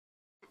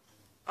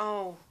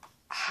Oh,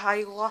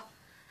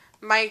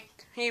 my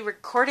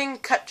recording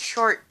cut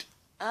short.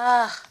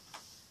 Ugh.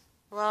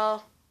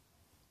 Well,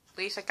 at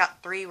least I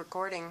got 3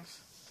 recordings.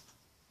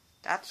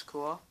 That's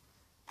cool.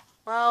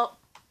 Well,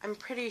 I'm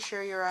pretty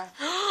sure you're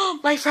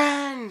my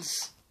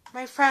friends!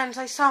 My friends,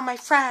 I saw my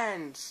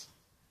friends!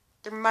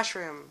 They're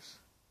mushrooms.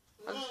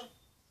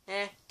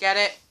 Get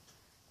it?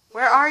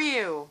 Where are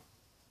you?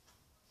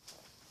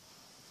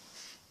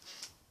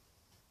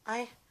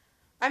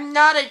 I'm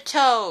not a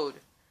toad.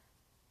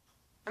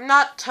 I'm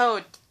not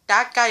Toad.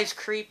 That guy's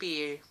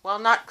creepy. Well,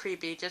 not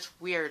creepy, just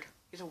weird.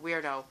 He's a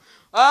weirdo.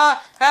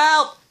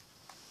 Help!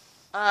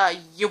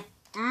 You.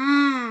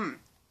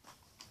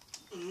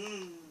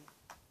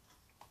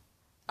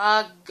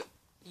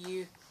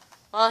 You.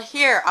 Well,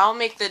 here, I'll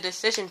make the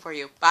decision for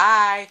you.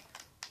 Bye.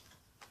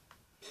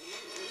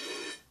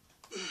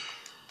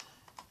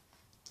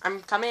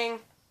 I'm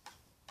coming.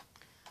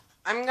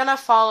 I'm gonna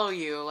follow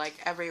you, like,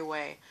 every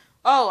way.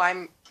 Oh,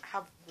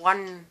 have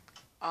 1,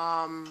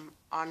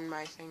 on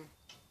my thing.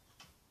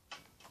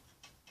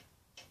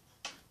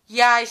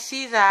 Yeah, I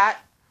see that.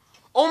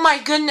 Oh my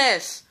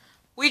goodness!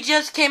 We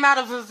just came out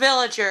of a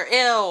villager.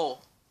 Ew.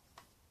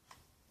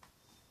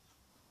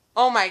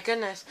 Oh my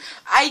goodness.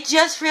 I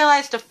just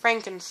realized the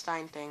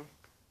Frankenstein thing.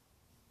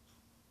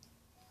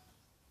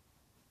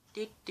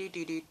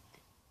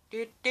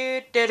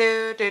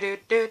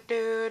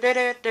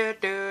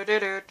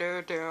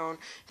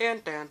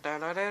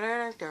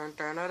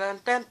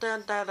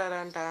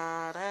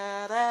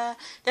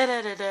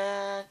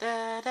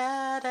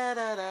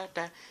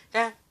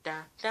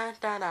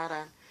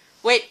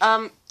 Wait,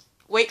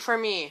 wait for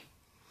me.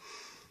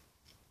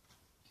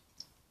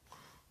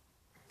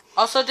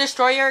 Also,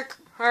 destroy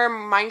her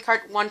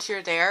minecart once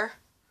you're there,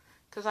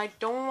 because I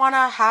don't want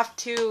to have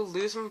to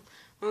lose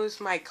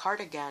my cart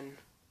again.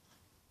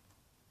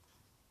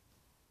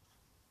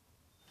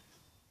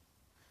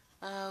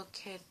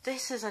 Okay,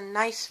 this is a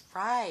nice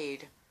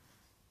ride.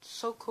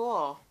 So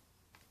cool.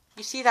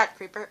 You see that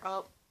creeper?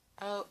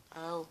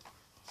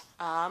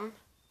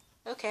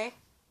 Okay.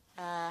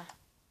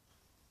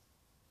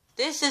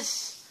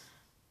 This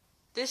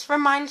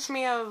reminds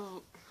me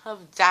of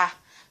that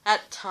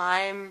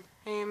time.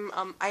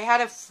 I had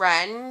a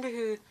friend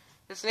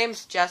his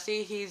name's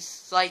Jesse.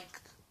 He's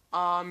like,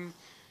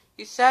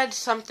 he said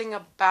something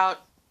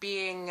about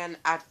being an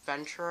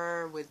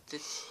adventurer with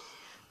the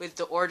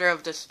Order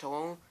of the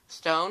Stone.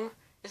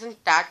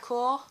 Isn't that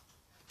cool?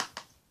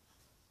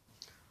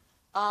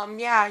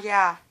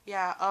 Yeah.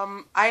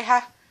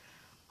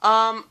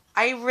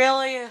 I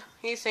really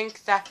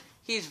think that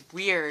he's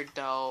weird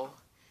though.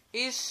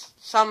 He's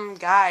some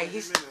guy.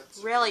 He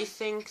really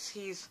thinks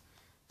he's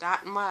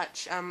that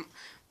much.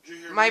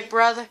 My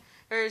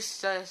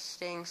brother's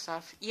saying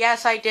stuff.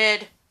 Yes, I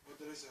did. What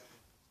did I say?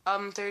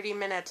 30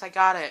 minutes. I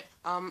got it.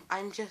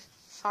 I'm just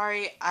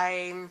sorry.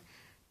 I'm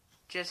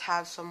just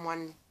have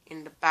someone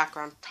in the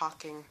background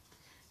talking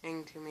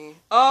to me.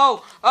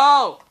 Oh!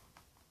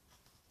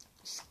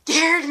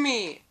 Scared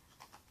me!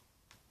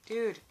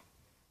 Dude,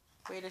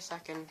 wait a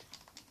second.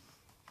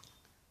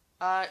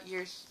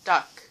 You're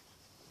stuck,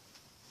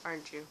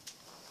 aren't you?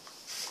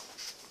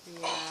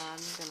 Yeah, I'm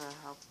gonna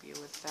help you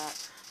with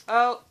that.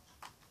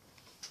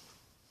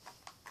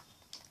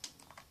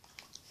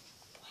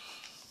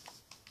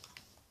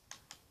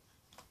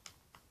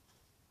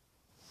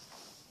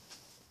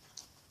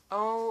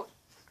 Oh,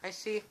 I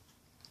see.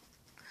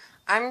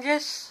 I'm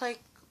just, like,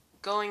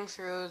 going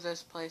through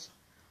this place.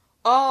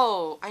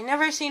 Oh, I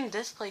never seen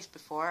this place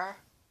before.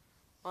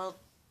 Well,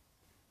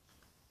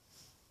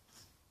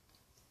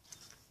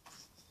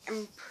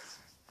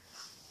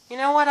 you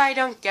know what I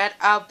don't get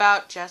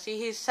about Jesse?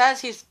 He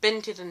says he's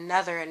been to the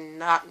Nether and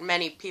not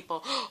many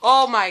people.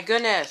 Oh my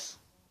goodness.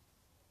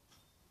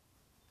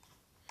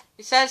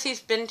 He says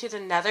he's been to the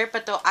Nether,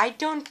 but though I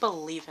don't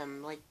believe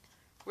him. Like,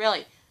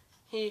 really.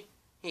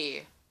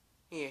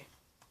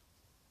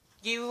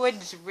 You would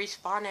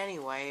respawn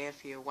anyway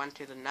if you went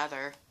to the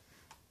Nether.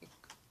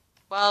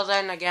 Well,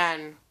 then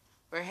again,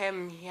 for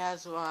him, he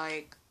has,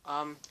 like,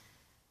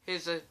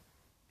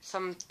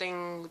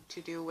 something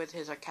to do with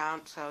his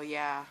account, so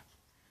yeah.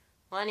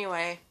 Well,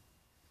 anyway,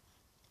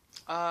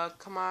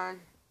 come on.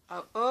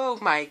 Oh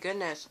my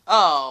goodness.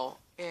 Oh,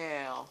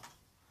 ew.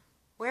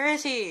 Where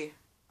is he?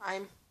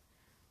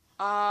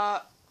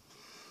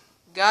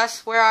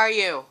 Gus, where are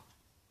you?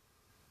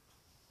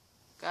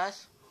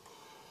 Gus?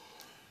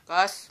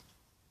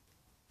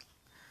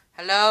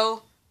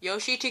 Hello?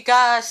 Yoshi to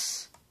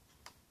Gus!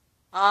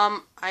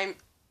 I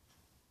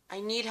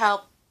need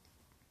help.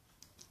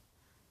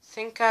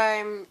 Think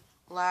I'm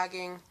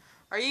lagging.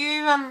 Are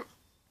you even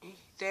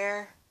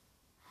there?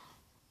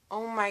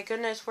 Oh my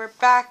goodness, we're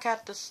back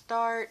at the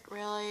start,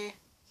 really?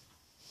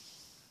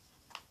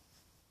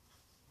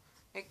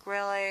 Like,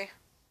 really?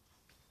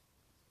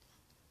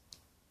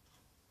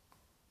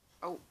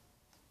 Oh.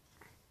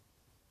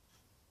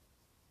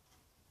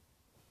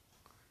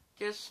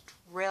 Just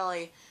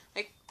really.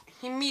 Like,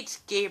 he meets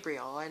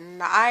Gabriel,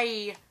 and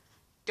I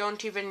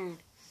don't even,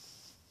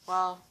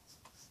 well,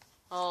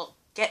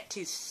 get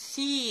to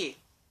see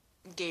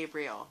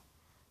Gabriel.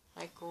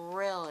 Like,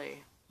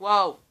 really?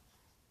 Whoa.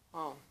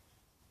 Oh.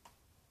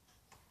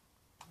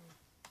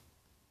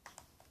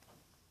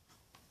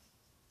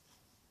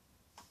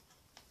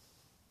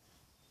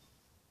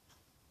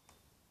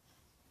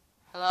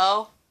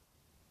 Hello?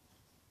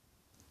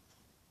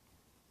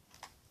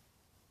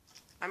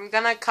 I'm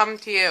gonna come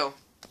to you.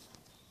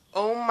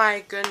 Oh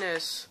my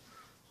goodness.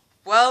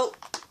 Well,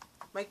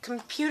 my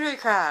computer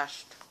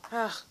crashed.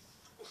 Ugh.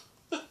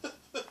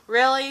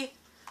 Really?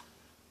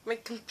 My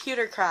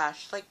computer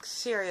crashed. Like,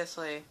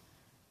 seriously.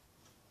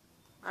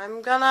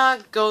 I'm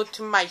gonna go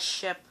to my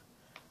ship.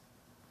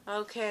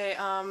 Okay,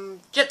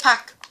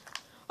 jetpack.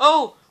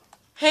 Oh,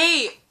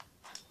 hey.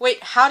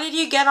 Wait, how did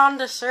you get on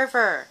the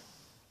server?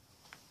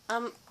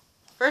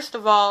 First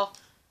of all,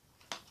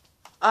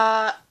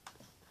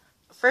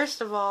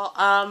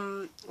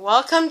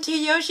 welcome to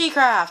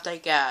yoshicraft, I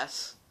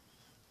guess.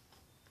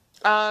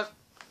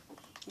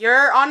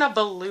 You're on a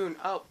balloon.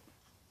 Oh.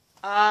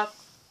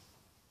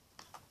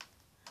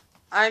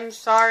 I'm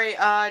sorry,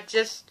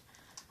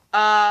 okay,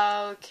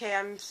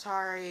 I'm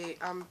sorry,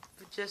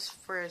 just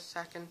for a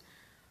second.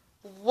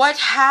 What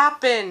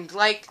happened?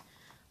 Like,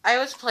 I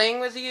was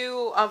playing with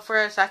you,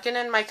 for a second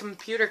and my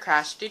computer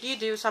crashed. Did you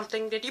do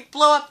something? Did you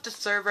blow up the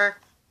server?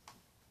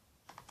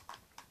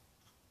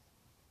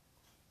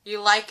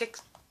 You like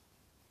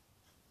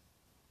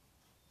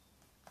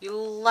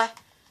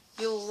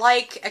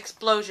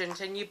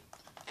explosions, and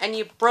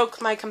you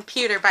broke my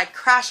computer by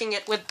crashing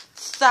it with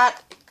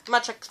that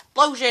much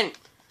explosion.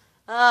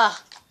 I'm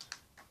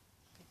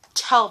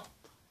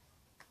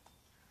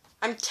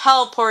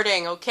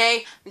teleporting,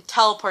 okay? I'm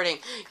teleporting.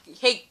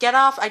 Hey, get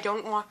off. I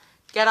don't want...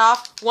 Get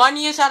off. One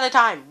use at a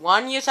time.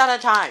 One use at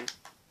a time.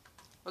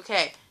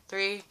 Okay.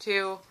 3,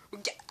 2...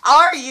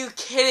 Are you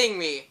kidding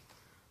me?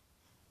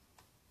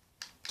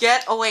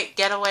 Get away,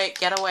 get away,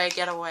 get away,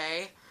 get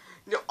away.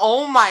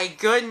 Oh my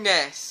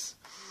goodness.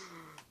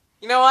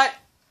 You know what?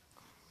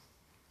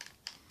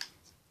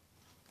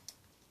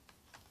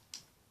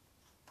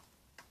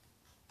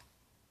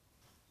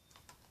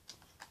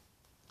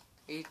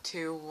 3,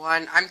 2,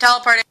 1. I'm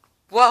teleporting.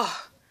 Whoa.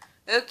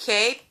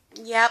 Okay.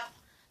 Yep.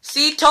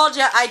 See, told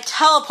ya, I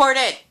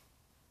teleported.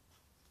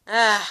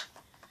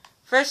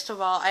 First of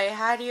all, I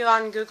had you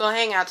on Google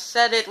Hangouts.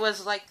 Said it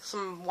was like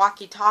some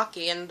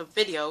walkie-talkie in the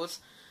videos.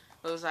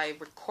 Those I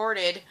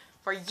recorded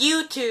for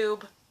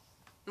YouTube.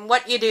 And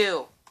what you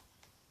do?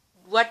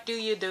 What do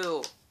you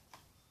do?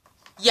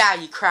 Yeah,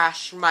 you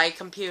crashed my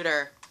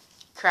computer.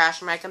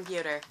 Crashed my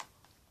computer.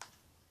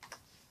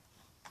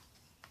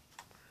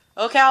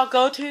 Okay, I'll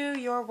go to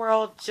your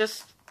world.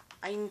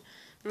 I'm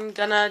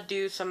gonna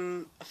do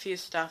a few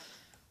stuff.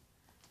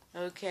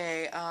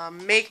 Okay,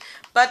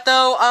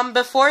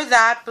 before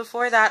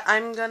that,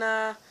 I'm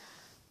gonna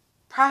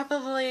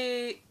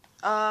probably,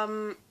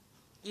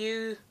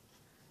 you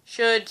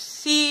should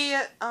see,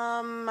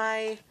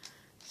 my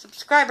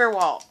subscriber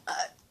wall.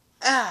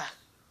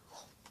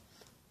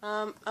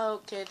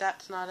 Okay,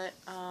 that's not it.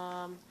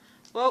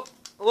 Whoop,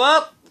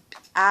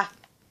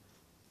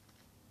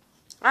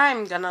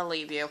 I'm gonna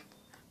leave you.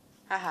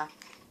 Haha.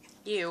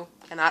 You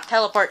cannot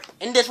teleport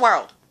in this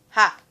world.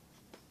 Ha.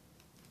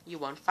 You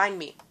won't find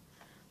me.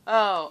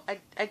 Oh, I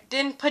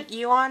didn't put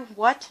you on?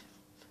 What?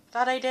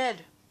 Thought I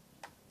did.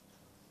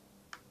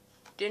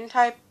 Didn't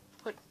I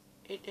put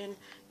it in?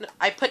 No,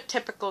 I put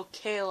typical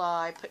Kayla.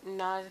 I put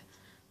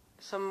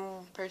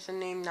some person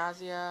named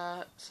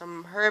Nausea.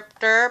 Some Herp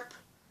Derp.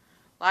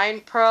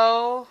 Line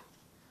Pro.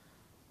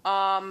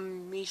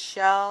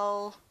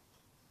 Michelle.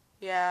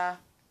 Yeah.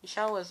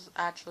 Michelle was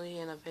actually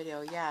in a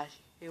video. Yeah,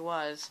 she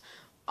was.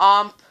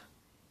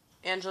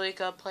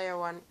 Angelica, Player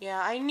 1.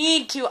 Yeah, I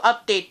need to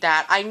update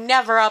that. I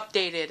never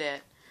updated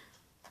it.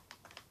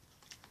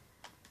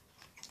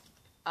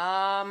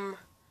 Yeah,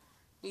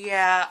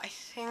 I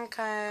think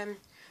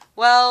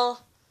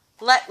well,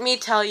 let me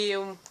tell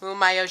you who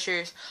my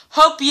Yoshers.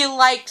 Hope you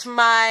liked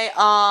my,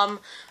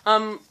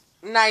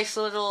 nice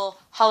little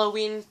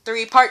Halloween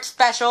 3-part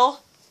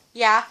special.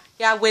 Yeah,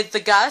 with the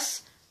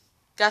Gus.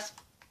 Gus,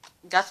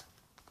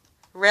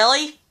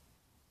 really?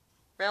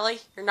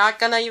 Really? You're not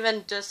gonna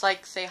even just,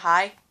 like, say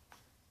hi?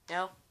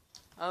 No?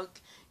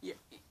 Okay.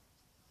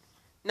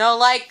 No,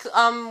 like,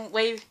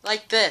 wave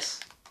like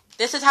this.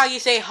 This is how you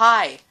say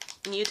hi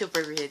in YouTube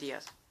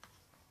videos.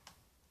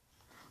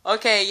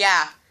 Okay,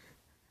 yeah.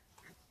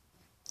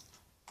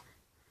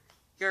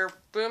 You're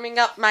booming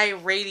up my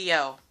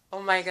radio.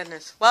 Oh my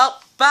goodness.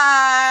 Well,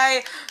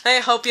 bye! I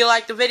hope you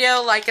liked the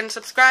video. Like and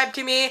subscribe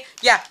to me.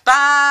 Yeah,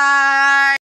 bye!